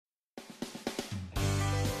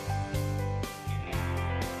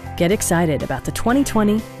Get excited about the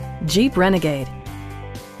 2020 Jeep Renegade.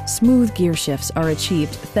 Smooth gear shifts are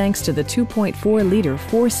achieved thanks to the 2.4-liter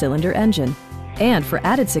four-cylinder engine. And for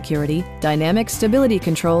added security, dynamic stability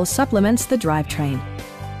control supplements the drivetrain.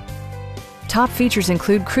 Top features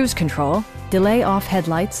include cruise control, delay-off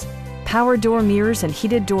headlights, power door mirrors and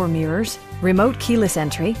heated door mirrors, remote keyless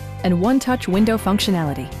entry, and one-touch window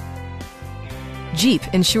functionality. Jeep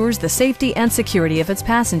ensures the safety and security of its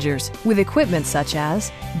passengers with equipment such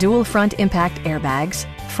as dual front impact airbags,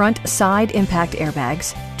 front side impact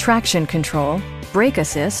airbags, traction control, brake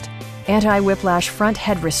assist, anti-whiplash front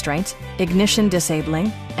head restraints, ignition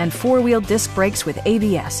disabling, and four-wheel disc brakes with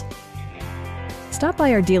ABS. Stop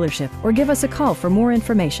by our dealership or give us a call for more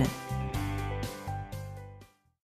information.